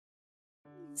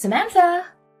Samantha?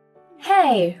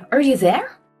 Hey, are you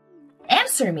there?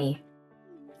 Answer me.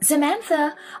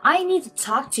 Samantha, I need to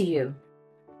talk to you.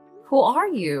 Who are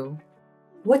you?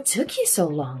 What took you so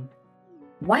long?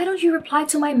 Why don't you reply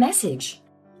to my message?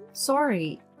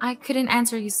 Sorry, I couldn't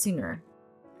answer you sooner.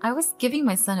 I was giving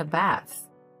my son a bath.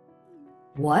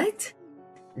 What?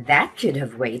 That could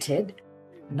have waited.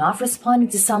 Not responding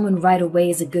to someone right away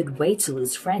is a good way to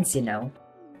lose friends, you know.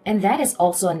 And that is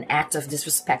also an act of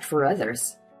disrespect for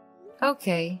others.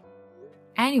 Okay.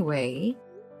 Anyway,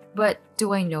 but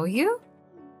do I know you?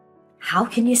 How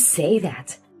can you say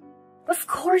that? Of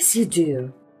course you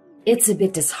do. It's a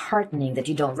bit disheartening that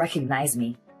you don't recognize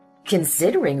me,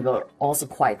 considering we're also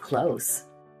quite close.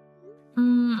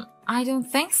 I don't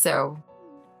think so.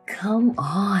 Come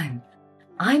on.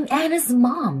 I'm Anna's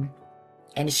mom.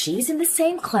 And she's in the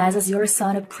same class as your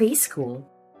son at preschool.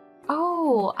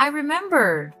 Oh, I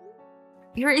remember.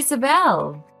 You're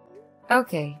Isabel.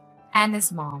 Okay,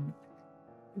 Anna's mom.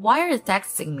 Why are you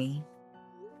texting me?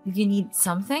 You need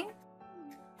something?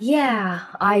 Yeah,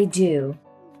 I do.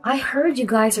 I heard you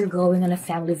guys are going on a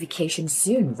family vacation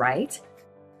soon, right?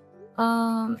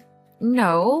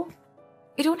 No.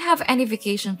 We don't have any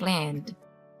vacation planned.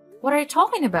 What are you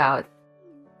talking about?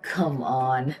 Come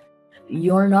on.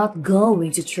 You're not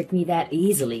going to trick me that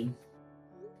easily.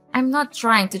 I'm not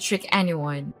trying to trick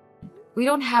anyone. We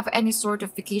don't have any sort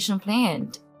of vacation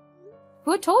planned.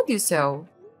 Who told you so?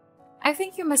 I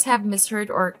think you must have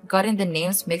misheard or gotten the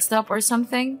names mixed up or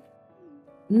something.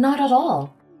 Not at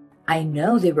all. I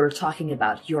know they were talking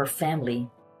about your family.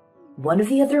 One of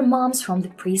the other moms from the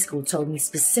preschool told me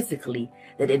specifically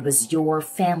that it was your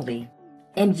family,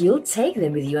 and you'll take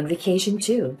them with you on vacation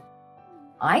too.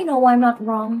 I know I'm not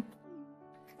wrong.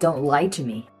 Don't lie to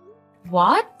me.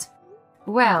 What?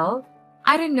 Well,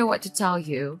 I don't know what to tell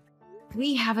you.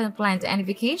 We haven't planned any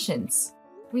vacations.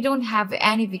 We don't have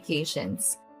any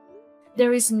vacations.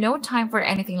 There is no time for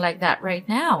anything like that right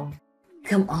now.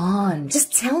 Come on,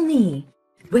 just tell me.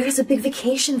 Where's a big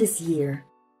vacation this year?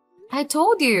 I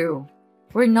told you.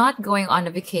 We're not going on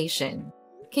a vacation.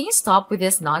 Can you stop with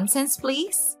this nonsense,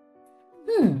 please?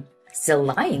 Still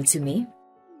lying to me.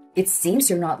 It seems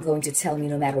you're not going to tell me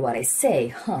no matter what I say,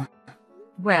 huh?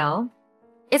 Well,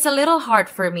 it's a little hard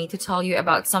for me to tell you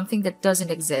about something that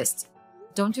doesn't exist,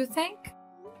 don't you think?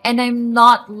 And I'm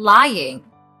not lying.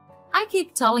 I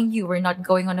keep telling you we're not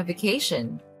going on a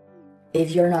vacation.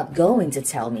 If you're not going to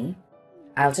tell me,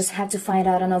 I'll just have to find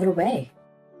out another way.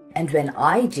 And when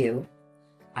I do,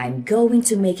 I'm going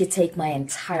to make you take my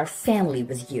entire family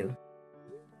with you.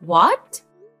 What?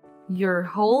 Your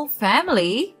whole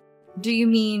family? Do you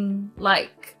mean,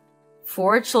 like,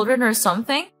 4 children or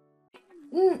something?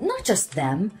 Not just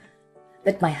them,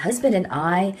 but my husband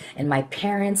and my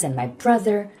parents and my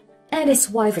brother, and his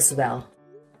wife as well.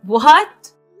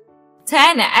 What?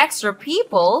 10 extra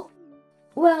people?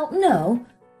 Well, no.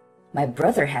 My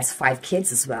brother has 5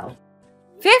 kids as well.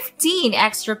 15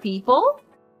 extra people?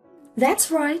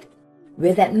 That's right.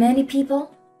 With that many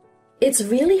people, it's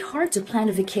really hard to plan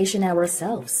a vacation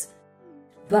ourselves.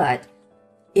 But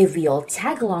if we all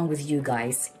tag along with you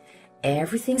guys,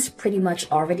 everything's pretty much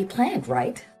already planned,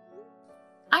 right?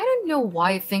 I don't know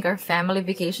why you think our family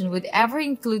vacation would ever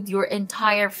include your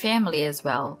entire family as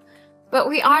well. But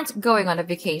we aren't going on a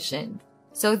vacation.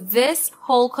 So this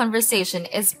whole conversation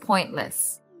is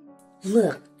pointless.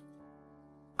 Look,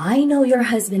 I know your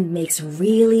husband makes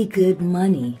really good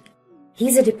money.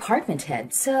 He's a department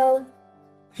head, so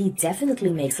he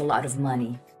definitely makes a lot of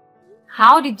money.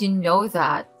 How did you know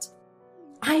that?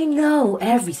 I know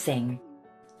everything.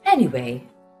 Anyway,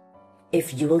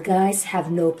 if you guys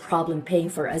have no problem paying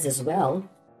for us as well,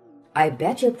 I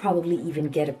bet you'll probably even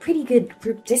get a pretty good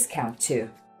group discount too.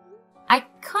 I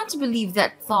can't believe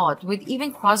that thought would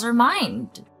even cross our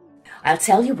mind. I'll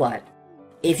tell you what,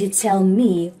 if you tell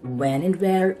me when and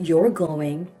where you're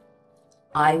going,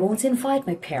 I won't invite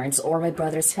my parents or my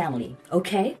brother's family,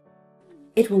 okay?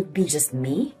 It will be just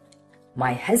me,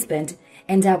 my husband,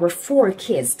 and our 4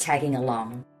 kids tagging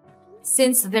along.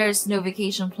 Since there's no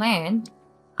vacation planned,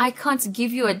 I can't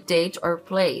give you a date or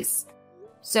place.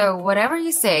 So whatever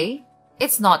you say,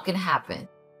 it's not gonna happen.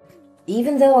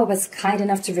 Even though I was kind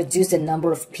enough to reduce the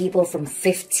number of people from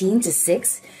 15 to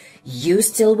 6, you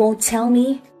still won't tell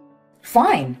me?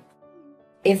 Fine.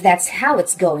 If that's how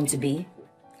it's going to be,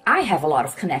 I have a lot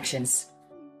of connections.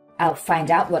 I'll find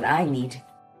out what I need.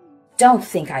 Don't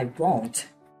think I won't.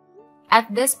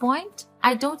 At this point,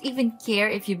 I don't even care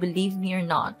if you believe me or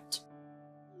not.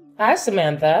 Hi,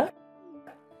 Samantha.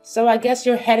 So I guess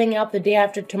you're heading out the day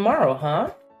after tomorrow,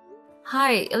 huh?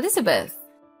 Hi, Elizabeth.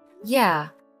 Yeah,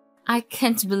 I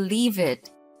can't believe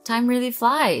it. Time really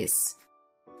flies.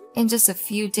 In just a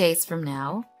few days from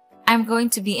now, I'm going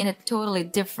to be in a totally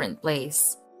different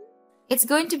place. It's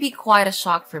going to be quite a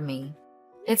shock for me.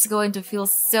 It's going to feel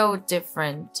so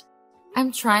different.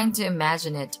 I'm trying to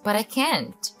imagine it, but I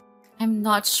can't. I'm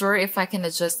not sure if I can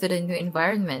adjust to the new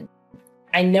environment.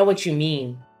 I know what you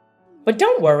mean. But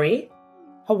don't worry.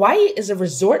 Hawaii is a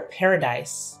resort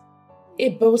paradise.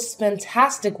 It boasts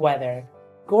fantastic weather,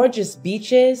 gorgeous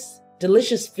beaches,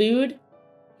 delicious food,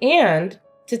 and,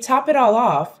 to top it all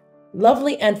off,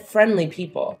 lovely and friendly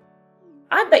people.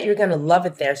 I bet you're going to love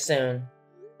it there soon.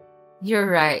 You're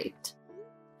right.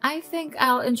 I think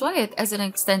I'll enjoy it as an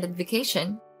extended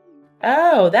vacation.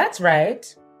 Oh, that's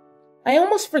right. I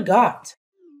almost forgot.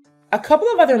 A couple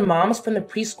of other moms from the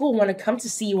preschool want to come to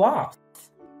see you off.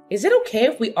 Is it okay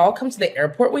if we all come to the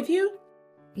airport with you?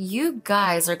 You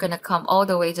guys are gonna come all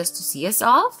the way just to see us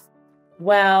off?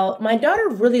 Well, my daughter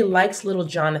really likes little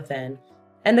Jonathan,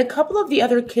 and a couple of the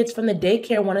other kids from the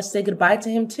daycare want to say goodbye to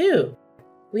him too.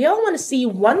 We all want to see you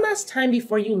one last time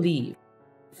before you leave.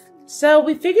 So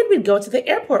we figured we'd go to the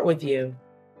airport with you.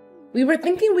 We were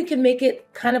thinking we could make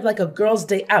it kind of like a girls'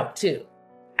 day out too.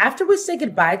 After we say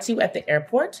goodbye to you at the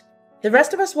airport, the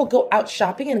rest of us will go out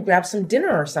shopping and grab some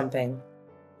dinner or something.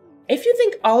 If you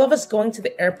think all of us going to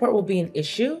the airport will be an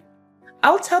issue,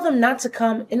 I'll tell them not to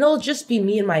come and it'll just be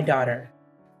me and my daughter.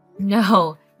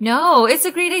 No, it's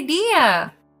a great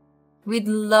idea. We'd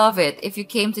love it if you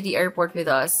came to the airport with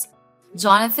us.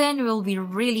 Jonathan will be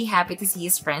really happy to see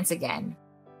his friends again.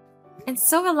 And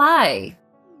so will I.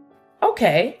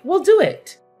 Okay, we'll do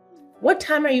it. What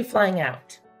time are you flying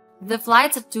out? The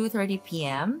flight's at 2:30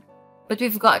 p.m., but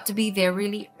we've got to be there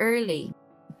really early.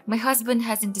 My husband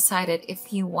hasn't decided if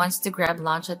he wants to grab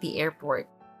lunch at the airport.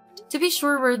 To be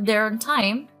sure we're there on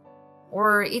time,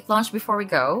 or eat lunch before we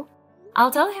go,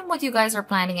 I'll tell him what you guys are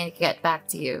planning and get back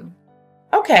to you.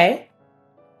 Okay.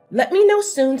 Let me know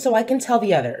soon so I can tell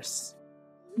the others.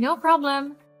 No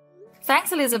problem.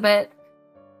 Thanks, Elizabeth.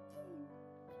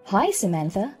 Hi,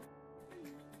 Samantha.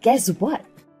 Guess what?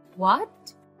 What?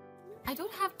 I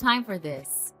don't have time for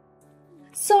this.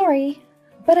 Sorry,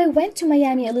 but I went to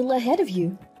Miami a little ahead of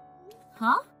you.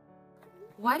 Huh?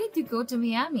 Why did you go to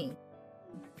Miami?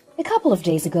 A couple of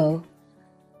days ago.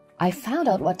 I found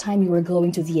out what time you were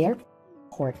going to the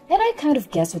airport, and I kind of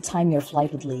guessed what time your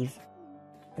flight would leave.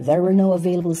 There were no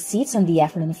available seats on the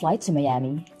afternoon flight to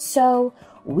Miami, so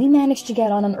we managed to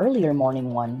get on an earlier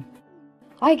morning one.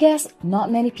 I guess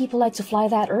not many people like to fly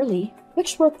that early,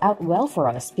 which worked out well for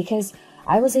us because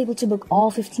I was able to book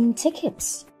all 15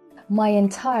 tickets. My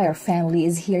entire family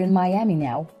is here in Miami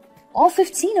now. All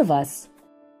 15 of us.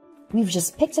 We've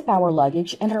just picked up our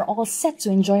luggage and are all set to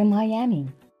enjoy Miami.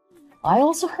 I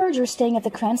also heard you're staying at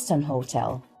the Cranston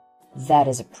Hotel. That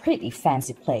is a pretty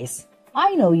fancy place.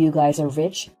 I know you guys are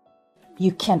rich.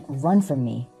 You can't run from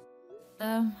me.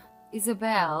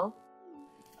 Isabel?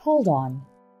 Hold on.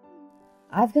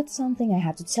 I've got something I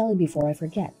have to tell you before I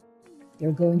forget.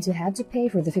 You're going to have to pay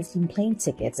for the 15 plane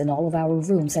tickets and all of our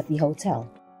rooms at the hotel.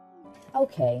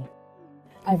 Okay.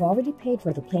 I've already paid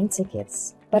for the plane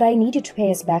tickets, but I need you to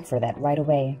pay us back for that right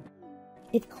away.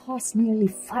 It cost nearly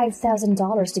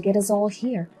 $5,000 to get us all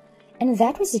here, and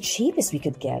that was the cheapest we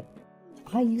could get.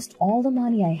 I used all the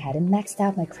money I had and maxed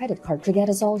out my credit card to get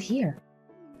us all here.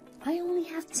 I only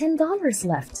have $10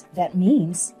 left. That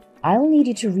means I'll need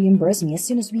you to reimburse me as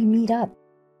soon as we meet up.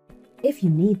 If you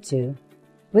need to.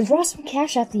 Withdraw some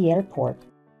cash at the airport.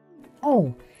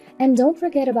 Oh, and don't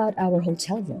forget about our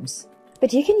hotel rooms.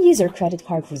 But you can use your credit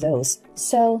card for those,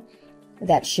 so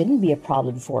that shouldn't be a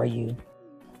problem for you.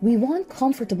 We want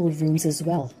comfortable rooms as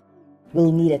well.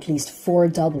 We'll need at least 4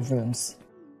 double rooms.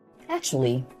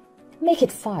 Actually, make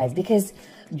it 5 because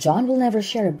John will never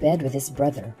share a bed with his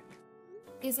brother.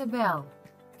 Isabel,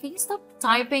 can you stop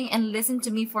typing and listen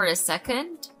to me for a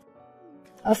second?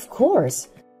 Of course.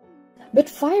 But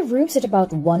 5 rooms at about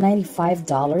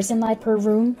 $195 a night per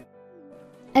room.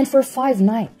 And for 5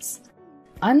 nights.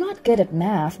 I'm not good at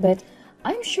math, but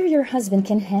I'm sure your husband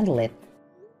can handle it.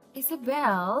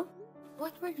 Isabel,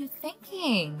 what were you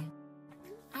thinking?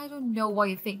 I don't know why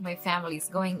you think my family is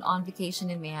going on vacation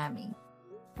in Miami.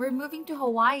 We're moving to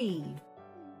Hawaii.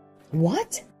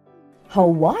 What?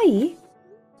 Hawaii?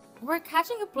 We're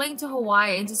catching a plane to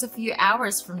Hawaii in just a few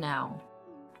hours from now.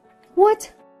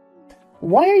 What?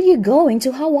 Why are you going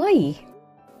to Hawaii?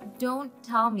 Don't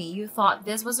tell me you thought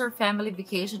this was our family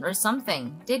vacation or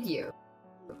something, did you?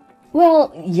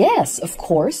 Well, yes, of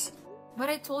course. But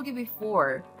I told you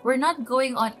before, we're not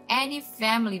going on any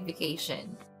family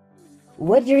vacation.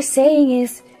 What you're saying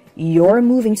is, you're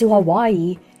moving to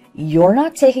Hawaii, you're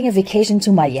not taking a vacation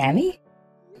to Miami?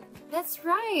 That's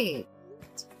right.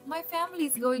 My family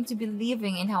is going to be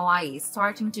living in Hawaii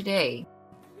starting today.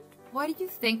 Why did you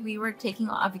think we were taking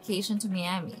a vacation to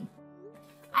Miami?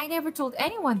 I never told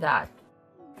anyone that.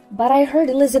 But I heard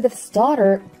Elizabeth's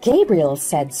daughter, Gabriel,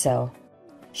 said so.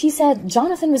 She said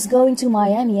Jonathan was going to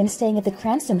Miami and staying at the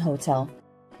Cranston Hotel.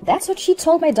 That's what she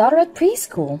told my daughter at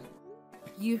preschool.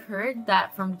 You heard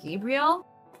that from Gabriel?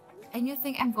 And you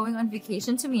think I'm going on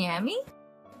vacation to Miami?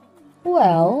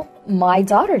 Well, my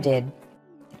daughter did.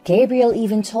 Gabriel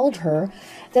even told her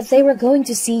that they were going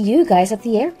to see you guys at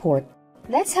the airport.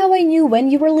 That's how I knew when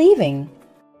you were leaving.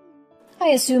 I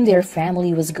assumed their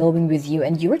family was going with you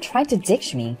and you were trying to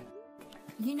ditch me.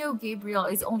 You know Gabriel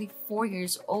is only 4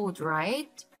 years old,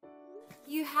 right?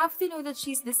 You have to know that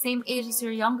she's the same age as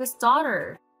your youngest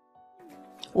daughter.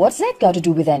 What's that got to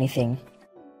do with anything?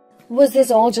 Was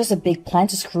this all just a big plan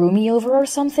to screw me over or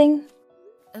something?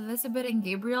 Elizabeth and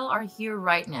Gabriel are here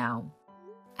right now.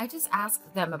 I just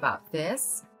asked them about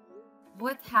this.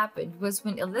 What happened was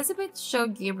when Elizabeth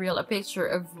showed Gabriel a picture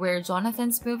of where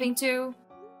Jonathan's moving to,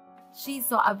 she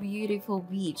saw a beautiful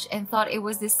beach and thought it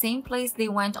was the same place they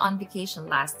went on vacation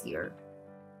last year.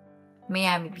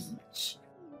 Miami Beach.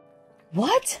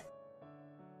 What?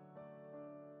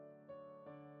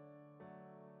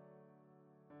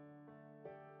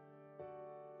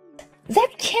 That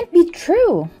can't be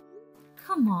true.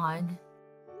 Come on.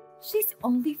 She's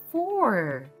only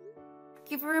 4.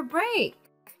 Give her a break.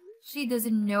 She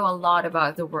doesn't know a lot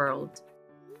about the world.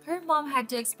 Her mom had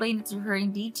to explain it to her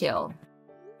in detail.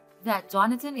 That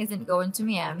Jonathan isn't going to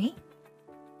Miami,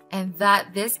 and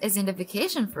that this isn't a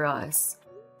vacation for us.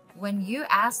 When you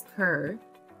asked her,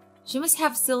 she must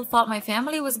have still thought my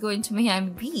family was going to Miami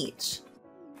Beach.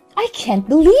 I can't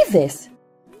believe this.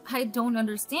 I don't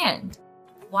understand.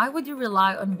 Why would you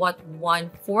rely on what one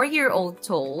 4-year-old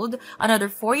told another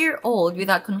 4-year-old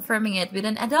without confirming it with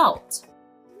an adult?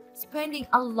 Spending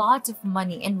a lot of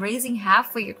money and racing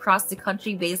halfway across the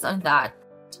country based on that.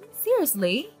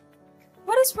 Seriously?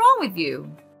 What is wrong with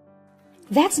you?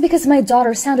 That's because my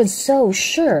daughter sounded so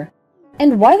sure.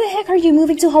 And why the heck are you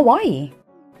moving to Hawaii?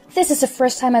 This is the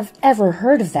first time I've ever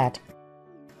heard of that.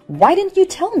 Why didn't you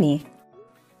tell me?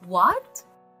 What?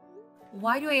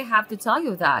 Why do I have to tell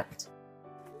you that?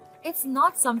 It's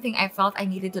not something I felt I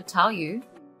needed to tell you.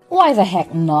 Why the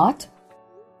heck not?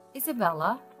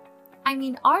 Isabella,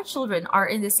 our children are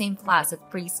in the same class at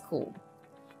preschool.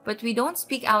 But we don't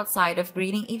speak outside of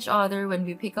greeting each other when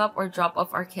we pick up or drop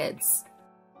off our kids.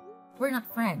 We're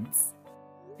not friends.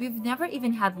 We've never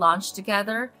even had lunch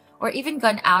together or even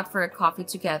gone out for a coffee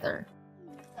together.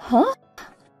 Huh?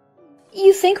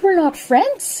 You think we're not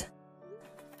friends?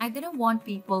 I didn't want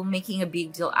people making a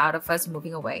big deal out of us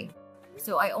moving away.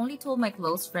 So I only told my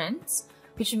close friends,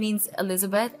 which means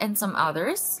Elizabeth and some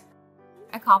others.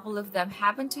 A couple of them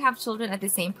happen to have children at the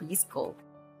same preschool.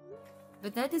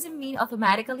 But that doesn't mean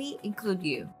automatically include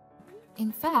you.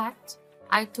 In fact,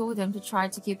 I told them to try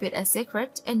to keep it a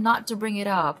secret and not to bring it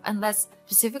up unless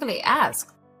specifically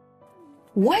asked.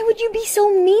 Why would you be so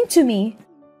mean to me?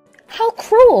 How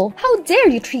cruel! How dare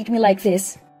you treat me like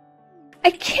this?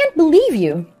 I can't believe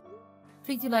you.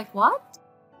 Treat you like what?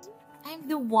 I'm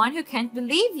the one who can't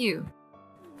believe you.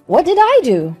 What did I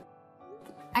do?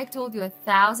 I told you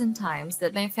 1,000 times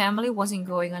that my family wasn't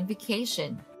going on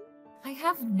vacation. I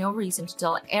have no reason to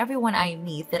tell everyone I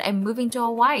meet that I'm moving to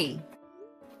Hawaii.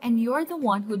 And you're the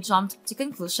one who jumped to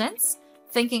conclusions,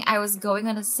 thinking I was going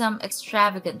on some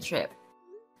extravagant trip.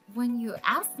 When you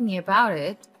asked me about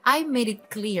it, I made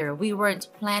it clear we weren't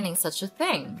planning such a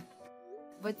thing.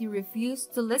 But you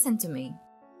refused to listen to me.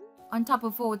 On top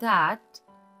of all that,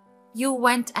 you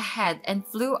went ahead and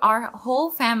flew our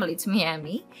whole family to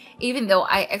Miami, even though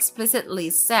I explicitly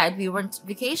said we weren't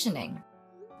vacationing.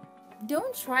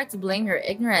 Don't try to blame your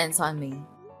ignorance on me.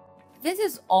 This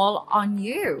is all on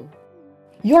you.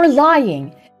 You're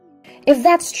lying. If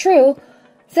that's true,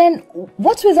 then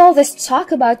what's with all this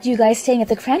talk about you guys staying at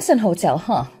the Cranston Hotel,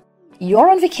 huh? You're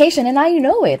on vacation and I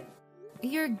know it.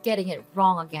 You're getting it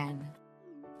wrong again.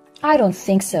 I don't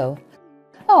think so.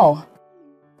 Oh,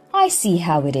 I see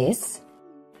how it is.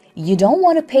 You don't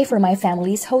want to pay for my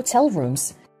family's hotel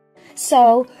rooms.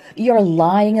 So, you're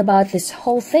lying about this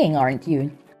whole thing, aren't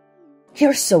you?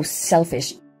 You're so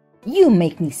selfish. You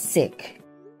make me sick.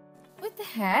 What the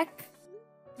heck?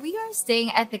 We are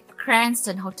staying at the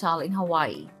Cranston Hotel in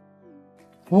Hawaii.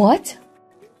 What?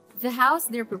 The house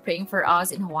they're preparing for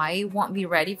us in Hawaii won't be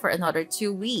ready for another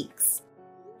 2 weeks.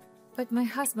 But my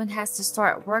husband has to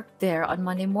start work there on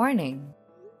Monday morning.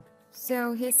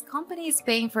 So his company is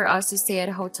paying for us to stay at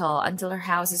a hotel until our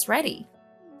house is ready.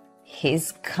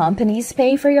 His company's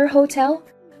paying for your hotel?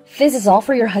 This is all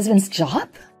for your husband's job?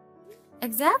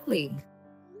 Exactly.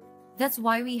 That's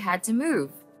why we had to move.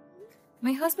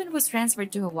 My husband was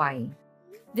transferred to Hawaii.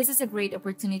 This is a great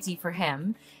opportunity for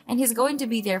him, and he's going to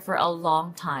be there for a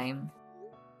long time.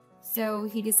 So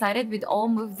he decided we'd all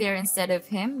move there instead of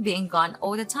him being gone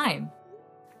all the time.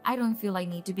 I don't feel I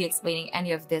need to be explaining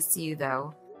any of this to you,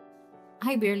 though.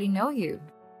 I barely know you.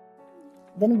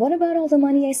 Then what about all the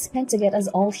money I spent to get us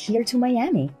all here to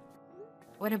Miami?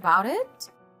 What about it?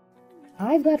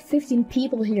 I've got 15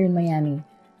 people here in Miami,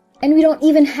 and we don't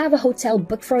even have a hotel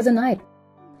booked for the night.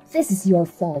 This is your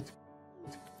fault.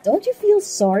 Don't you feel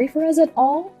sorry for us at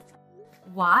all?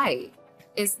 Why?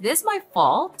 Is this my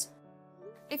fault?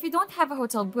 If you don't have a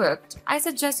hotel booked, I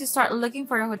suggest you start looking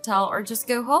for a hotel or just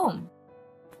go home.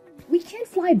 We can't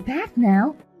fly back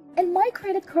now, and my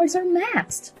credit cards are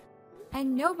maxed.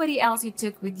 And nobody else you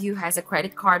took with you has a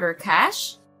credit card or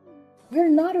cash? We're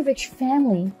not a rich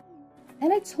family,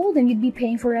 and I told them you'd be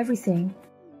paying for everything.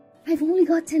 I've only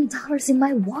got $10 in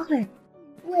my wallet.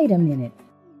 Wait a minute.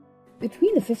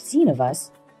 Between the 15 of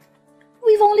us,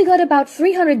 we've only got about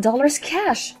 $300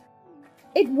 cash.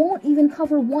 It won't even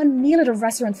cover one meal at a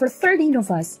restaurant for 13 of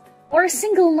us, or a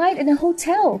single night in a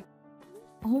hotel.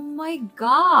 Oh my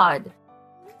God!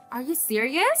 Are you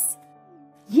serious?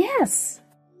 Yes.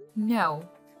 No.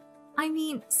 I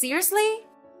mean, seriously?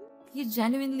 You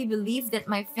genuinely believe that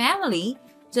my family,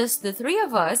 just the three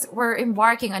of us, were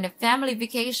embarking on a family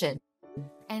vacation?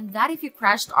 And that if you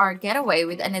crashed our getaway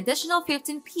with an additional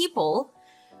 15 people,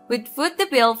 we'd foot the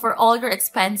bill for all your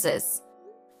expenses?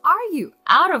 Are you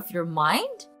out of your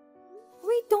mind?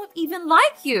 We don't even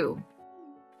like you.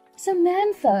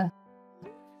 Samantha.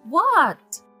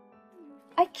 What?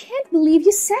 I can't believe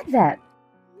you said that.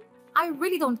 I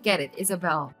really don't get it,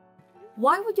 Isabel.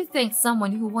 Why would you think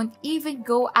someone who won't even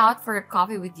go out for a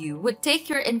coffee with you would take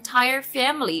your entire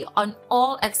family on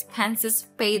all expenses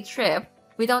paid trip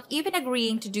without even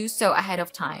agreeing to do so ahead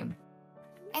of time?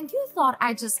 And you thought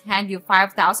I'd just hand you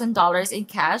 $5,000 in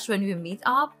cash when we meet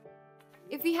up?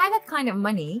 If we had that kind of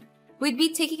money, we'd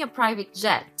be taking a private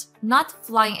jet, not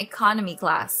flying economy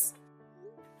class.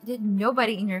 Did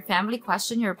nobody in your family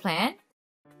question your plan?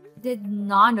 Did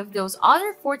none of those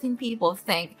other 14 people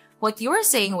think what you were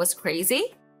saying was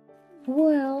crazy?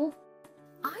 Well,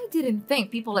 I didn't think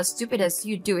people as stupid as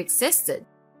you do existed.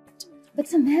 but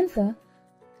Samantha,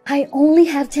 I only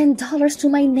have $10 to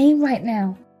my name right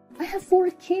now. I have 4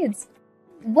 kids.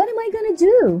 What am I gonna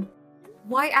do?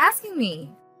 Why asking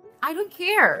me? I don't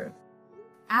care.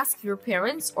 Ask your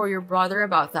parents or your brother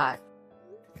about that.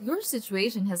 Your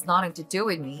situation has nothing to do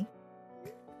with me.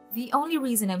 The only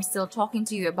reason I'm still talking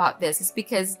to you about this is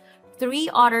because 3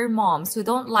 other moms who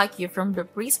don't like you from the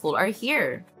preschool are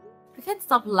here. I can't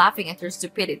stop laughing at your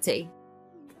stupidity.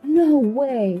 No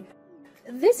way.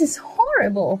 This is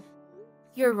horrible.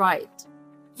 You're right.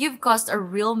 You've caused a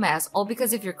real mess all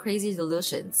because of your crazy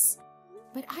delusions.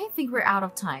 But I think we're out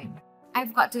of time.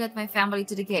 I've got to get my family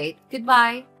to the gate.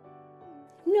 Goodbye.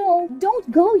 No, don't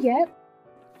go yet.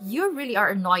 You really are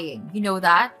annoying. You know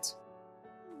that?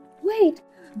 Wait,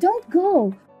 don't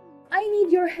go. I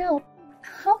need your help.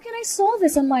 How can I solve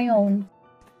this on my own?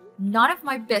 None of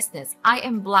my business. I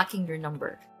am blocking your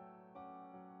number.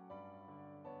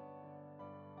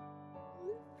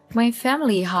 My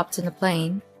family hopped on a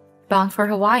plane, bound for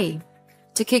Hawaii,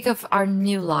 to kick off our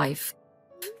new life.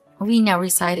 We now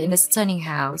reside in a stunning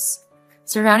house,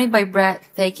 surrounded by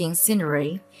breathtaking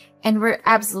scenery, and we're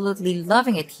absolutely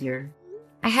loving it here.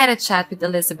 I had a chat with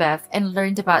Elizabeth and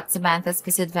learned about Samantha's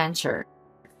misadventure.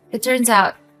 It turns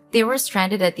out they were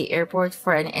stranded at the airport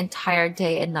for an entire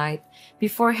day and night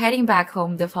before heading back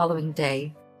home the following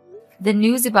day. The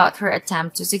news about her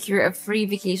attempt to secure a free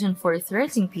vacation for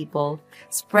 13 people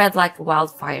spread like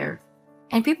wildfire,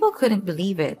 and people couldn't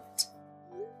believe it.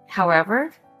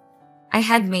 However, I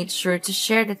had made sure to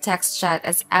share the text chat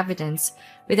as evidence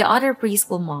with the other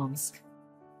preschool moms.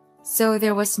 So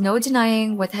there was no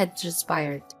denying what had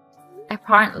transpired.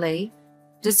 Apparently,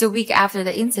 just a week after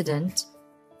the incident,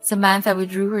 Samantha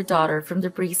withdrew her daughter from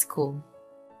the preschool.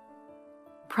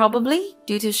 Probably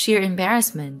due to sheer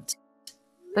embarrassment.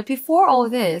 But before all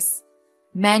this,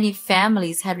 many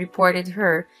families had reported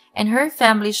her and her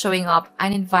family showing up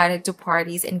uninvited to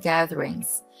parties and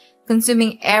gatherings,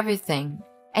 consuming everything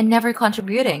and never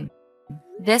contributing.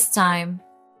 This time,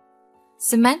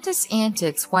 Samantha's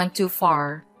antics went too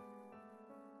far,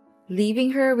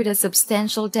 leaving her with a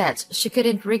substantial debt she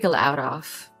couldn't wriggle out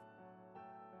of.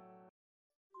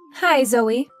 Hi,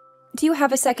 Zoe. Do you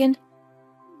have a second?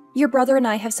 Your brother and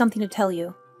I have something to tell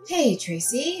you. Hey,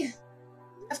 Tracy.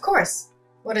 Of course.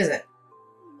 What is it?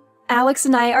 Alex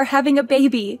and I are having a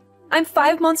baby. I'm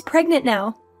 5 months pregnant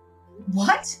now.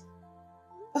 What?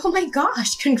 Oh my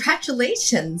gosh,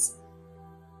 congratulations.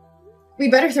 We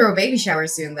better throw a baby shower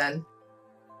soon then.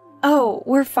 Oh,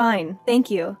 we're fine, thank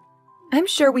you. I'm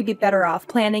sure we'd be better off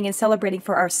planning and celebrating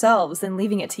for ourselves than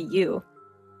leaving it to you.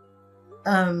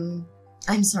 I'm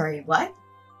sorry, what?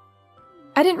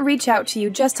 I didn't reach out to you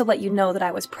just to let you know that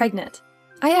I was pregnant.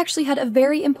 I actually had a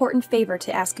very important favor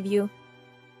to ask of you.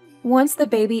 Once the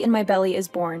baby in my belly is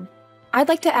born, I'd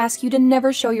like to ask you to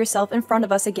never show yourself in front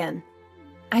of us again.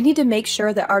 I need to make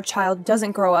sure that our child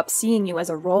doesn't grow up seeing you as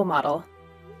a role model.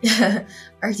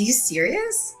 Are you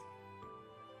serious?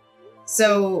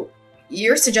 So,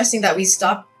 you're suggesting that we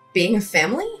stop being a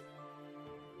family?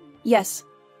 Yes.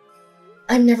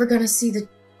 I'm never gonna see the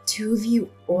two of you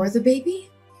or the baby?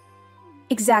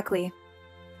 Exactly.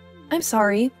 I'm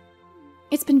sorry.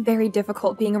 It's been very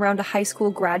difficult being around a high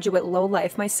school graduate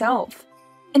lowlife myself.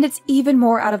 And it's even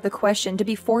more out of the question to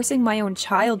be forcing my own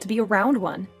child to be around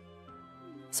one.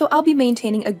 So I'll be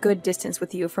maintaining a good distance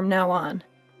with you from now on.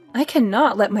 I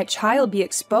cannot let my child be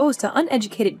exposed to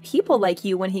uneducated people like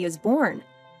you when he is born.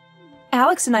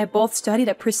 Alex and I both studied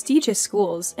at prestigious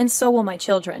schools, and so will my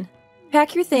children.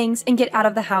 Pack your things and get out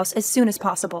of the house as soon as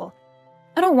possible.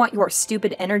 I don't want your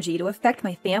stupid energy to affect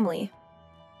my family.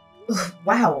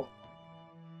 Wow.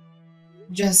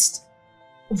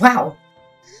 Wow.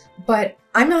 But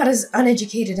I'm not as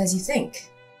uneducated as you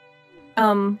think.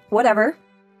 Whatever.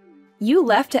 You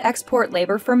left to export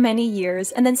labor for many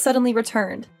years and then suddenly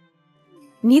returned.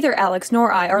 Neither Alex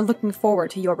nor I are looking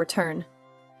forward to your return.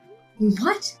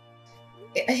 What?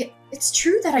 It's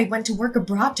true that I went to work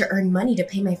abroad to earn money to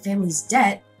pay my family's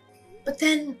debt, but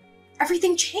then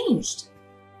everything changed.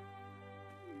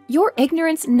 Your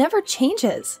ignorance never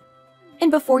changes.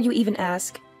 And before you even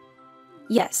ask,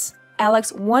 yes,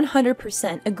 Alex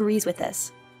 100% agrees with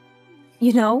this.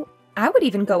 You know, I would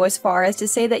even go as far as to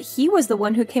say that he was the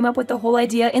one who came up with the whole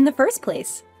idea in the first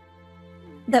place.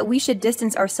 That we should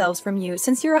distance ourselves from you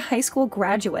since you're a high school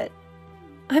graduate.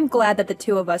 I'm glad that the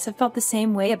two of us have felt the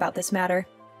same way about this matter.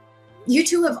 You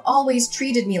two have always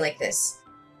treated me like this.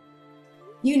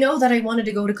 You know that I wanted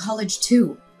to go to college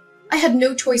too. I had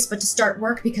no choice but to start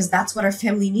work because that's what our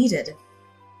family needed.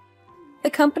 The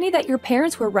company that your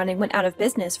parents were running went out of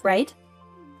business, right?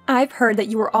 I've heard that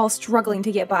you were all struggling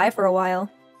to get by for a while.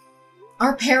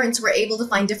 Our parents were able to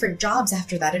find different jobs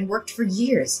after that and worked for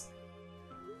years.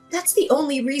 That's the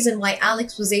only reason why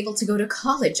Alex was able to go to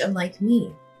college, unlike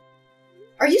me.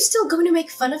 Are you still going to make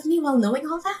fun of me while knowing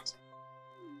all that?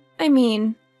 I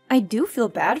mean, I do feel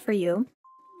bad for you.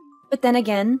 But then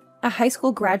again, a high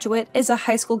school graduate is a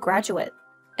high school graduate.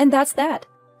 And that's that.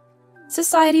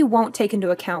 Society won't take into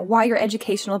account why your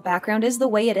educational background is the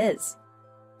way it is.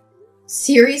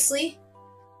 Seriously?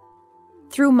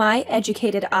 Through my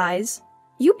educated eyes,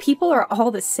 you people are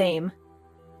all the same.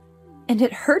 And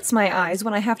it hurts my eyes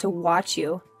when I have to watch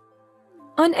you.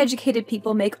 Uneducated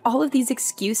people make all of these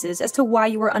excuses as to why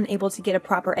you were unable to get a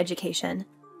proper education.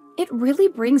 It really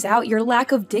brings out your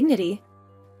lack of dignity.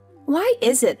 Why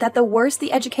is it that the worse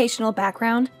the educational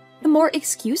background, the more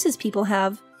excuses people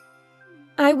have?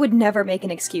 I would never make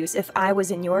an excuse if I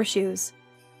was in your shoes.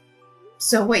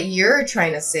 So what you're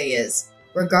trying to say is,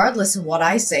 regardless of what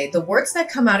I say, the words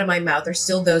that come out of my mouth are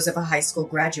still those of a high school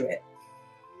graduate.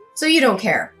 So you don't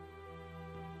care.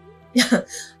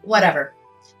 Whatever.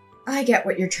 I get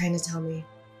what you're trying to tell me.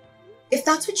 If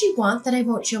that's what you want, then I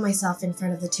won't show myself in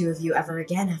front of the two of you ever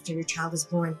again after your child is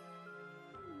born.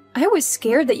 I was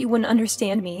scared that you wouldn't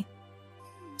understand me.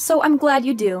 So I'm glad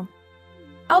you do.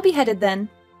 I'll be headed then.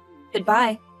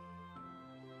 Goodbye.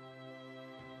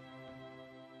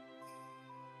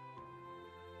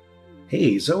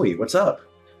 Hey, Zoe, what's up?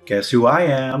 Guess who I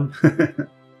am?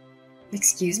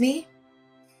 Excuse me?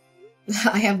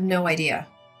 I have no idea.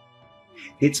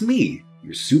 It's me,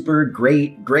 your super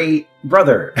great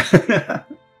brother.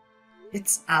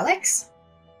 It's Alex?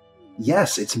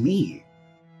 Yes, it's me.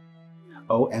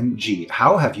 OMG,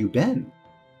 how have you been?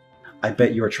 I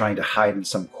bet you are trying to hide in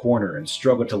some corner and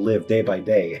struggle to live day by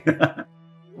day.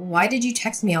 Why did you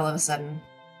text me all of a sudden?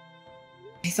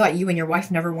 I thought you and your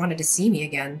wife never wanted to see me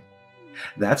again.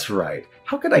 That's right.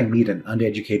 How could I meet an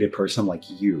uneducated person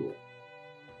like you?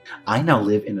 I now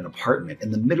live in an apartment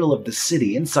in the middle of the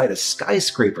city inside a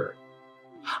skyscraper.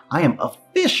 I am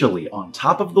officially on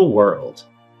top of the world.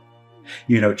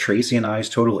 You know, Tracy and I's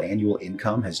total annual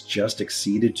income has just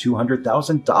exceeded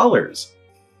 $200,000.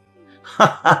 Ha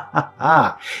ha ha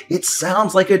ha! It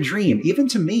sounds like a dream, even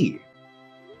to me.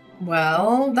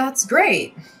 Well, that's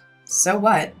great. So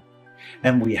what?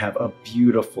 And we have a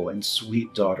beautiful and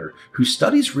sweet daughter who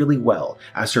studies really well,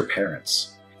 as her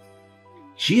parents.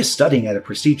 She is studying at a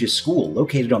prestigious school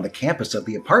located on the campus of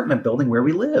the apartment building where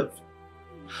we live.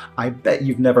 I bet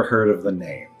you've never heard of the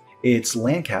name. It's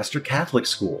Lancaster Catholic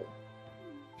School.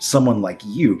 Someone like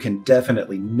you can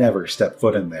definitely never step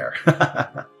foot in there.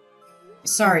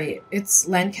 Sorry, it's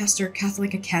Lancaster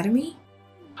Catholic Academy?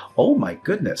 Oh my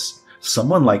goodness,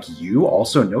 someone like you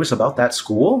also knows about that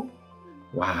school?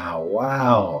 Wow,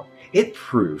 wow. It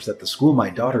proves that the school my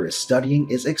daughter is studying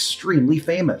is extremely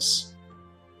famous.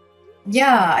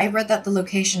 Yeah, I read that the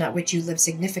location at which you live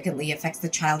significantly affects the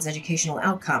child's educational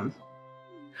outcome.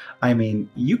 I mean,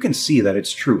 you can see that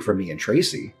it's true for me and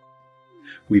Tracy.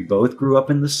 We both grew up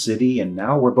in the city, and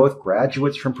now we're both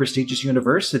graduates from prestigious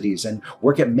universities and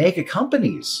work at mega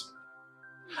companies.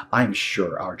 I'm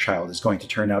sure our child is going to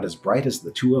turn out as bright as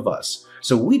the two of us,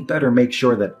 so we'd better make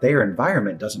sure that their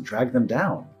environment doesn't drag them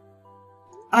down.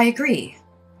 I agree.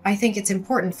 I think it's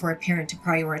important for a parent to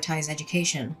prioritize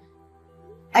education.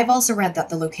 I've also read that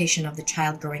the location of the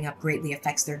child growing up greatly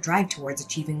affects their drive towards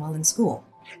achieving well in school.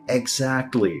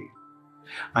 Exactly.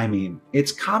 I mean,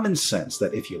 it's common sense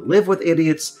that if you live with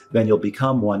idiots, then you'll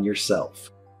become one yourself.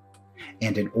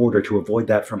 And in order to avoid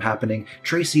that from happening,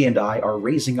 Tracy and I are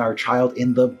raising our child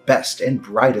in the best and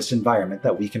brightest environment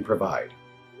that we can provide.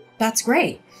 That's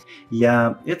great.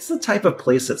 Yeah, it's the type of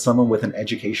place that someone with an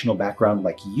educational background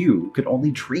like you could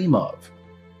only dream of.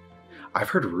 I've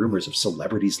heard rumors of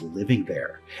celebrities living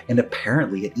there, and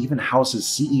apparently it even houses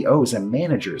CEOs and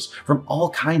managers from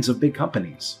all kinds of big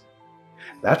companies.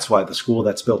 That's why the school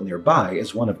that's built nearby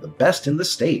is one of the best in the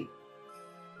state.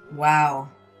 Wow.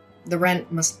 The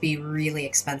rent must be really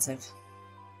expensive.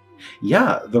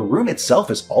 Yeah, the room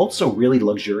itself is also really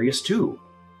luxurious too.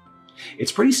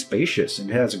 It's pretty spacious and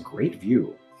has a great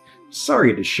view.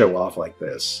 Sorry to show off like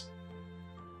this.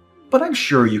 But I'm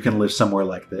sure you can live somewhere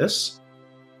like this.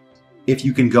 If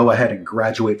you can go ahead and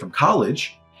graduate from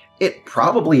college, it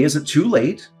probably isn't too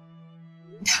late.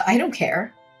 I don't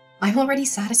care. I'm already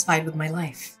satisfied with my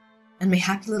life and my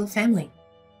happy little family.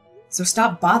 So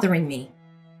stop bothering me.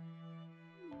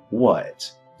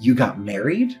 What? You got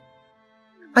married?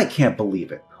 I can't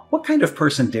believe it. What kind of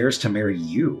person dares to marry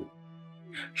you?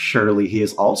 Surely he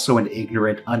is also an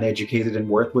ignorant, uneducated, and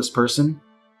worthless person.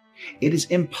 It is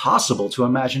impossible to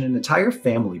imagine an entire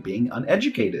family being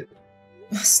uneducated.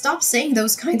 Stop saying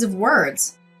those kinds of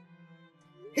words.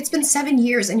 It's been 7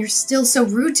 years and you're still so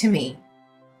rude to me.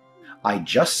 I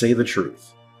just say the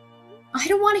truth. I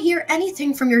don't want to hear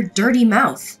anything from your dirty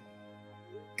mouth.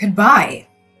 Goodbye.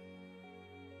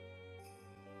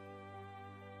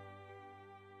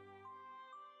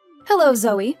 Hello,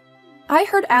 Zoe. I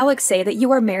heard Alex say that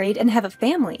you are married and have a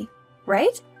family,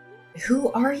 right?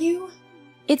 Who are you?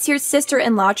 It's your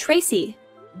sister-in-law, Tracy.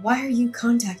 Why are you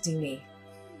contacting me?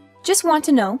 Just want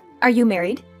to know, are you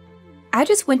married? I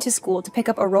just went to school to pick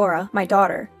up Aurora, my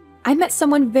daughter. I met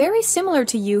someone very similar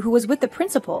to you who was with the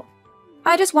principal.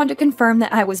 I just want to confirm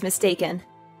that I was mistaken.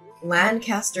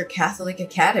 Lancaster Catholic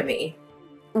Academy.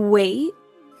 Wait,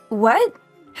 what?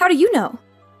 How do you know?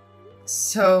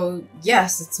 So,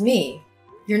 yes, it's me.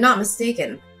 You're not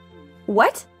mistaken.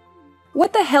 What?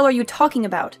 What the hell are you talking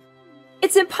about?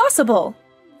 It's impossible!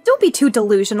 Don't be too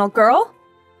delusional, girl!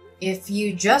 If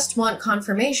you just want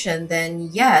confirmation, then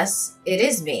yes, it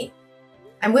is me.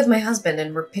 I'm with my husband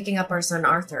and we're picking up our son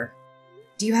Arthur.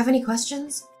 Do you have any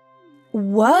questions?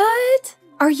 What?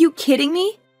 Are you kidding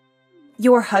me?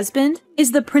 Your husband?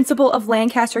 Is the principal of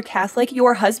Lancaster Catholic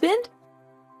your husband?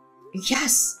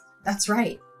 Yes, that's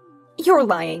right. You're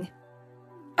lying.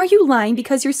 Are you lying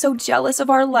because you're so jealous of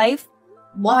our life?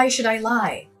 Why should I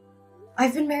lie?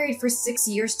 I've been married for 6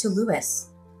 years to Lewis,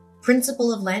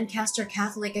 principal of Lancaster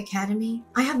Catholic Academy.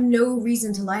 I have no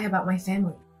reason to lie about my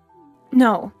family.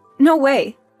 No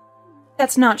way.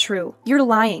 That's not true. You're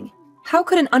lying. How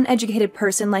could an uneducated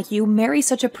person like you marry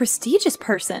such a prestigious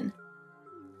person?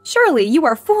 Surely you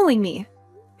are fooling me.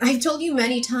 I've told you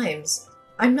many times,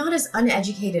 I'm not as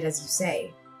uneducated as you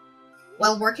say.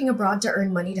 While working abroad to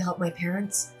earn money to help my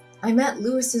parents, I met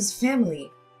Lewis's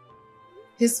family.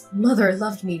 His mother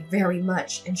loved me very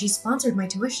much, and she sponsored my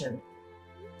tuition.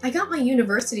 I got my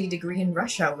university degree in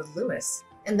Russia with Lewis,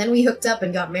 and then we hooked up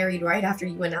and got married right after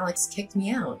you and Alex kicked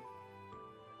me out.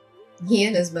 He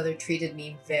and his mother treated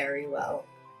me very well,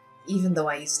 even though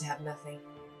I used to have nothing.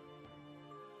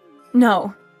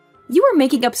 No, you are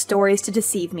making up stories to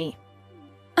deceive me.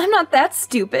 I'm not that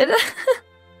stupid.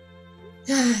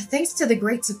 Thanks to the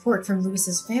great support from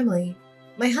Lewis's family,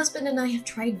 my husband and I have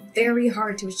tried very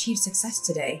hard to achieve success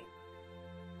today.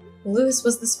 Lewis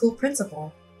was the school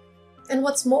principal. And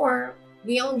what's more,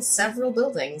 we own several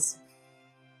buildings.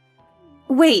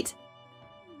 Wait.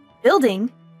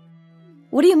 Building?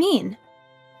 What do you mean?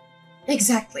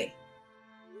 Exactly.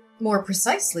 More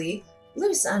precisely,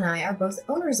 Lewis and I are both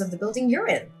owners of the building you're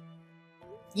in.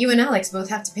 You and Alex both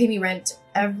have to pay me rent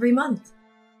every month.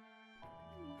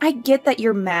 I get that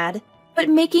you're mad, but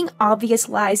making obvious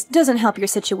lies doesn't help your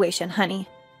situation, honey.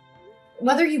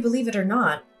 Whether you believe it or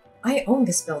not, I own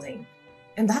this building,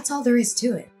 and that's all there is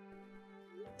to it.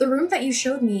 The room that you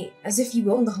showed me as if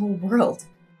you own the whole world.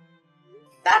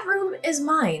 That room is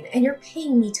mine, and you're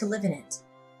paying me to live in it.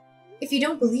 If you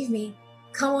don't believe me,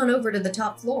 come on over to the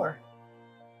top floor.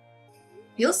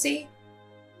 You'll see.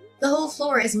 The whole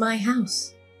floor is my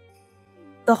house.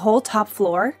 The whole top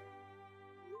floor?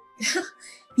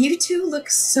 You two look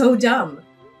so dumb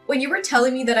when you were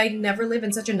telling me that I'd never live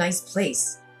in such a nice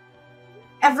place.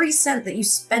 Every cent that you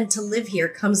spent to live here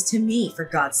comes to me, for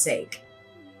God's sake.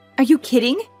 Are you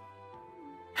kidding?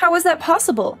 How is that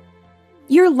possible?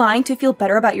 You're lying to feel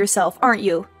better about yourself, aren't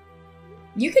you?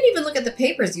 You can even look at the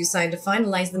papers you signed to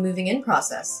finalize the moving in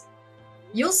process.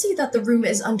 You'll see that the room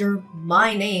is under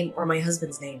my name or my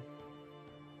husband's name.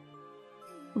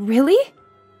 Really?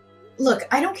 Look,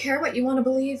 I don't care what you want to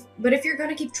believe, but if you're going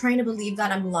to keep trying to believe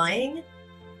that I'm lying,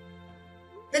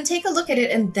 then take a look at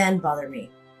it and then bother me.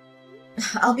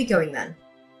 I'll be going then.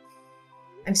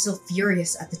 I'm still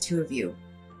furious at the two of you.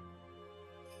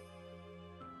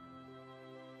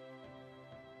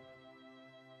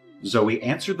 Zoe,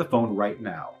 answer the phone right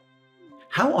now.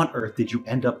 How on earth did you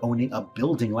end up owning a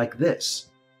building like this?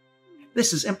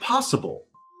 This is impossible.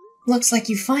 Looks like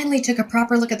you finally took a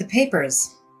proper look at the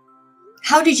papers.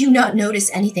 How did you not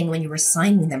notice anything when you were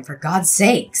signing them, for God's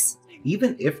sakes?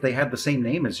 Even if they had the same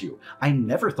name as you, I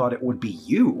never thought it would be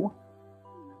you.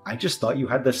 I just thought you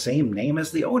had the same name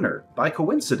as the owner, by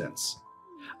coincidence.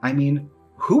 I mean,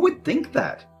 who would think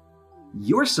that?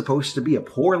 You're supposed to be a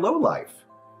poor lowlife.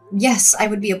 Yes, I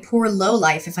would be a poor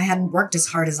lowlife if I hadn't worked as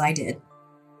hard as I did.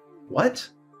 What?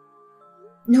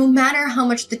 No matter how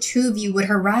much the two of you would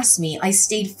harass me, I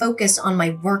stayed focused on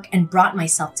my work and brought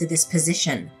myself to this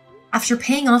position. After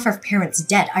paying off our parents'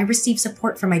 debt, I received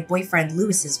support from my boyfriend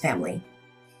Lewis's family.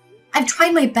 I've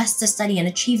tried my best to study and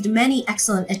achieved many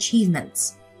excellent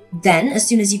achievements. Then, as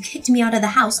soon as you kicked me out of the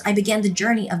house, I began the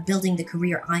journey of building the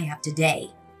career I have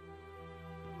today.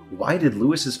 Why did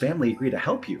Lewis's family agree to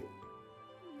help you?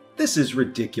 This is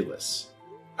ridiculous.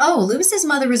 Oh, Lewis's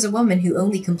mother is a woman who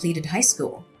only completed high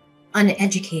school.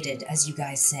 Uneducated, as you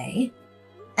guys say.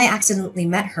 I accidentally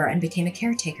met her and became a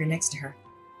caretaker next to her.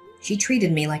 She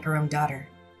treated me like her own daughter.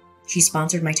 She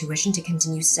sponsored my tuition to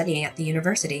continue studying at the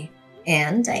university,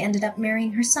 and I ended up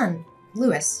marrying her son,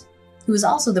 Lewis, who was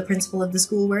also the principal of the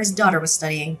school where his daughter was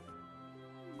studying.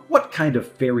 What kind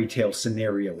of fairy tale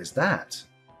scenario is that?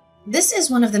 This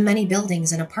is one of the many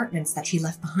buildings and apartments that she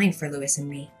left behind for Lewis and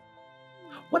me.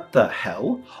 What the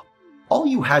hell? All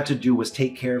you had to do was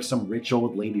take care of some rich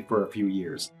old lady for a few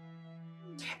years.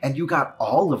 And you got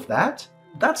all of that?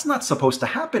 That's not supposed to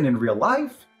happen in real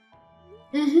life.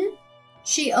 Mm-hmm.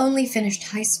 She only finished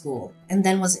high school and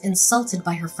then was insulted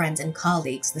by her friends and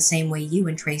colleagues the same way you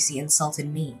and Tracy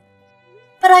insulted me.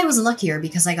 But I was luckier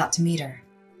because I got to meet her.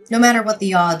 No matter what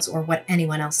the odds or what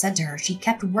anyone else said to her, she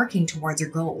kept working towards her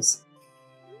goals.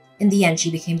 In the end,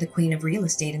 she became the queen of real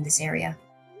estate in this area.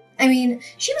 I mean,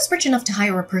 she was rich enough to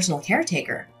hire a personal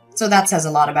caretaker, so that says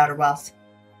a lot about her wealth.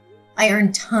 I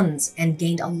earned tons and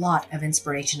gained a lot of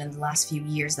inspiration in the last few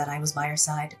years that I was by her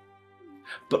side.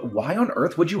 But why on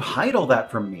earth would you hide all that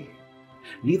from me?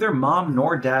 Neither Mom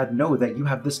nor Dad know that you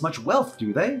have this much wealth,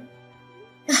 do they?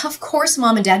 Of course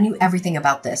Mom and Dad knew everything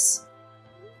about this.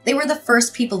 They were the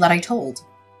first people that I told.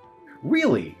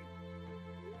 Really?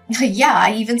 Yeah,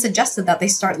 I even suggested that they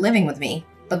start living with me,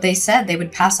 but they said they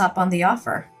would pass up on the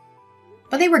offer.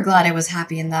 But they were glad I was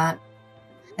happy in that.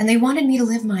 And they wanted me to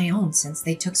live my own since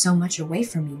they took so much away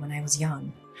from me when I was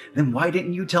young. Then why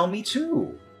didn't you tell me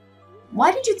too?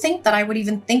 Why did you think that I would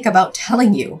even think about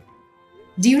telling you?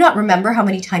 Do you not remember how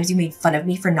many times you made fun of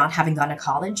me for not having gone to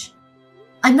college?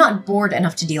 I'm not bored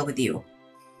enough to deal with you.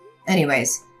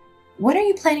 Anyways, when are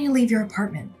you planning to leave your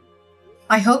apartment?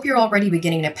 I hope you're already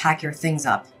beginning to pack your things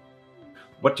up.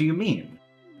 What do you mean?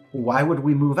 Why would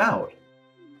we move out?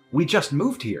 We just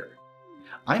moved here.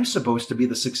 I'm supposed to be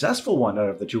the successful one out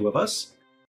of the two of us.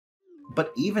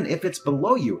 But even if it's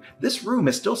below you, this room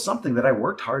is still something that I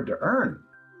worked hard to earn.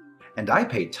 And I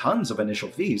paid tons of initial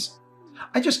fees.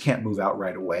 I just can't move out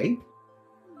right away.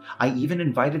 I even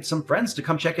invited some friends to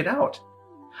come check it out.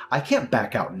 I can't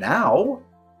back out now.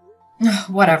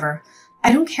 Whatever.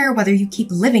 I don't care whether you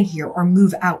keep living here or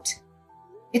move out.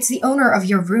 It's the owner of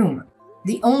your room.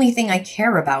 The only thing I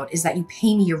care about is that you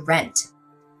pay me your rent.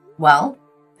 Well,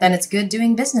 then it's good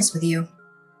doing business with you.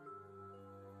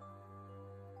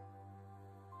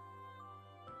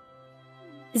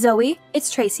 Zoe,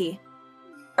 it's Tracy.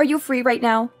 Are you free right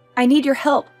now? I need your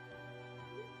help.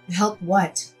 Help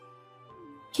what?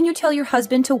 Can you tell your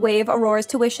husband to waive Aurora's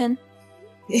tuition?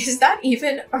 Is that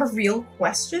even a real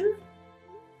question?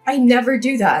 I never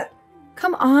do that.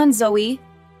 Come on, Zoe.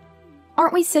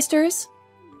 Aren't we sisters?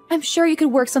 I'm sure you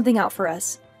could work something out for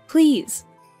us. Please.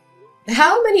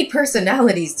 How many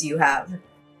personalities do you have?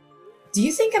 Do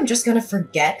you think I'm just gonna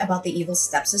forget about the evil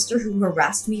stepsister who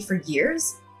harassed me for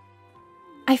years?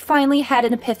 I finally had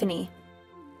an epiphany.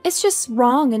 It's just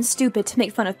wrong and stupid to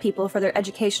make fun of people for their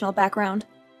educational background.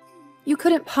 You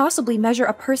couldn't possibly measure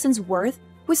a person's worth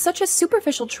with such a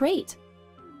superficial trait.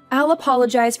 I'll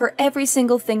apologize for every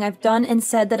single thing I've done and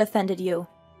said that offended you.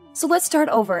 So let's start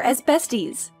over as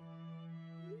besties.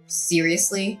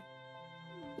 Seriously?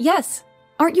 Yes.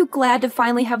 Aren't you glad to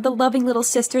finally have the loving little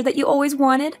sister that you always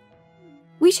wanted?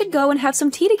 We should go and have some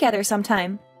tea together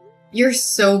sometime. You're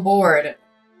so bored.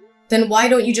 Then why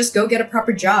don't you just go get a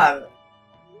proper job?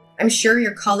 I'm sure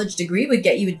your college degree would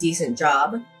get you a decent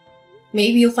job.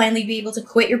 Maybe you'll finally be able to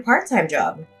quit your part-time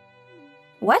job.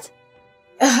 What?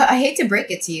 I hate to break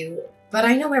it to you, but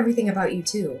I know everything about you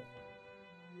too.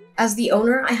 As the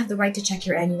owner, I have the right to check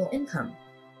your annual income.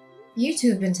 You two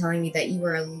have been telling me that you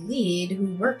are a lead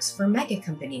who works for mega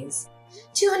companies.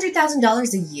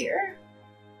 $200,000 a year?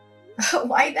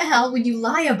 Why the hell would you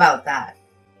lie about that?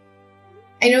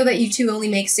 I know that you two only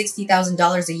make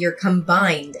 $60,000 a year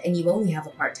combined, and you only have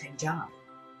a part-time job.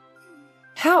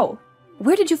 How?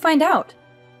 Where did you find out?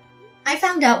 I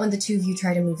found out when the two of you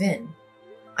tried to move in.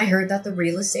 I heard that the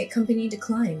real estate company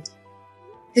declined.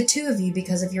 The two of you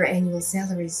because of your annual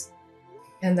salaries.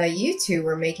 And that you two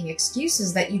were making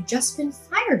excuses that you'd just been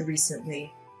fired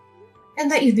recently.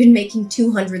 And that you'd been making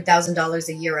 $200,000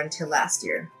 a year until last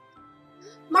year.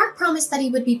 Mark promised that he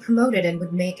would be promoted and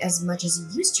would make as much as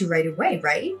he used to right away,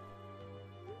 right?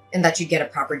 And that you'd get a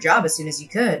proper job as soon as you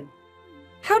could.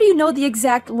 How do you know the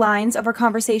exact lines of our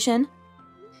conversation?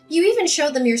 You even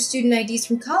showed them your student IDs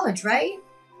from college, right?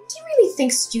 Do you really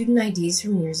think student IDs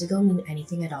from years ago mean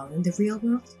anything at all in the real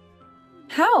world?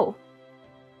 How?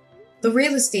 The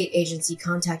real estate agency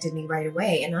contacted me right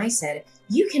away, and I said,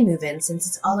 you can move in since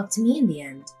it's all up to me in the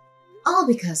end. All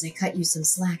because I cut you some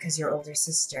slack as your older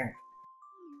sister.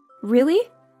 Really?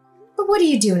 But what do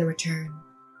you do in return?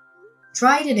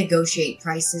 Try to negotiate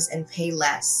prices and pay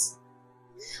less.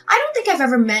 I don't think I've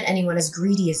ever met anyone as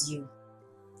greedy as you.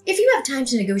 If you have time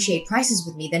to negotiate prices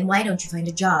with me, then why don't you find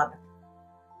a job?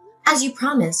 As you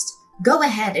promised, go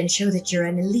ahead and show that you're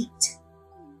an elite.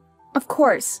 Of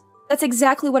course. That's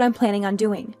exactly what I'm planning on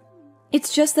doing.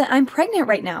 It's just that I'm pregnant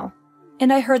right now.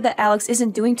 And I heard that Alex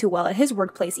isn't doing too well at his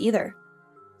workplace either.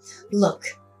 Look,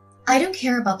 I don't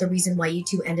care about the reason why you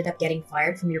two ended up getting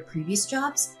fired from your previous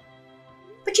jobs,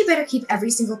 but you better keep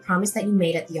every single promise that you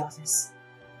made at the office.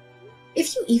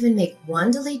 If you even make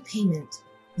one delayed payment,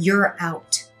 you're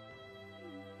out.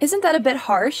 Isn't that a bit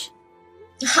harsh?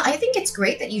 I think it's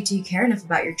great that you two care enough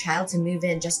about your child to move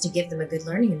in just to give them a good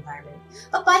learning environment,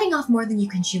 but biting off more than you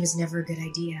can chew is never a good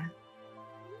idea.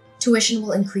 Tuition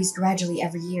will increase gradually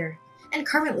every year, and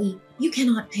currently, you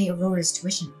cannot pay Aurora's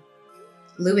tuition.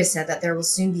 Lewis said that there will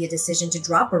soon be a decision to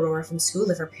drop Aurora from school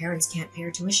if her parents can't pay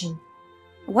her tuition.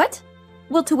 What?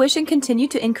 Will tuition continue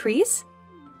to increase?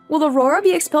 Will Aurora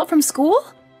be expelled from school?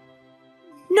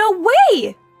 No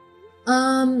way!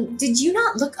 Did you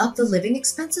not look up the living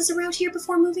expenses around here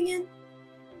before moving in?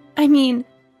 I mean,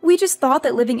 we just thought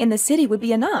that living in the city would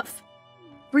be enough.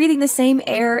 Breathing the same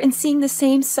air and seeing the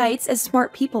same sights as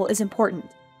smart people is important.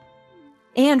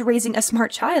 And raising a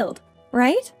smart child,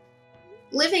 right?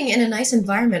 Living in a nice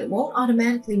environment won't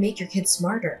automatically make your kids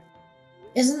smarter.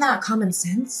 Isn't that common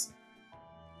sense?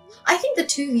 I think the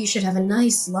two of you should have a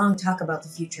nice, long talk about the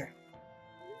future.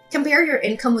 Compare your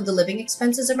income with the living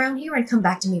expenses around here and come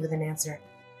back to me with an answer.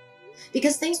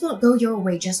 Because things won't go your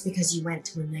way just because you went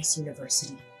to a nice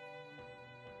university.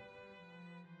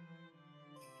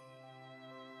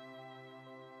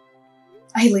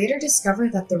 I later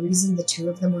discovered that the reason the two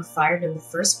of them were fired in the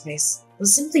first place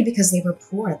was simply because they were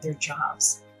poor at their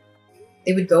jobs.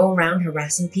 They would go around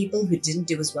harassing people who didn't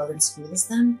do as well in school as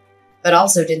them, but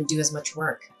also didn't do as much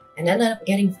work, and ended up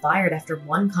getting fired after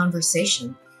one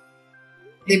conversation.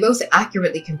 They both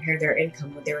accurately compared their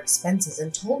income with their expenses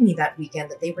and told me that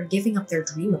weekend that they were giving up their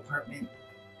dream apartment.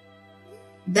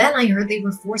 Then I heard they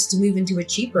were forced to move into a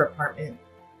cheaper apartment.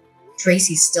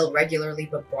 Tracy still regularly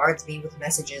bombards me with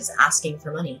messages asking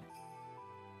for money.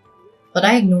 But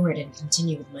I ignore it and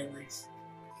continue with my life.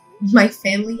 My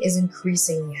family is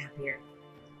increasingly happier,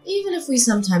 even if we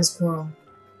sometimes quarrel,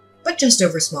 but just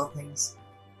over small things.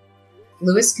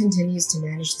 Lewis continues to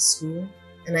manage the school,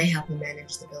 and I help him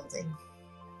manage the building.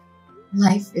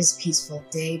 Life is peaceful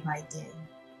day by day.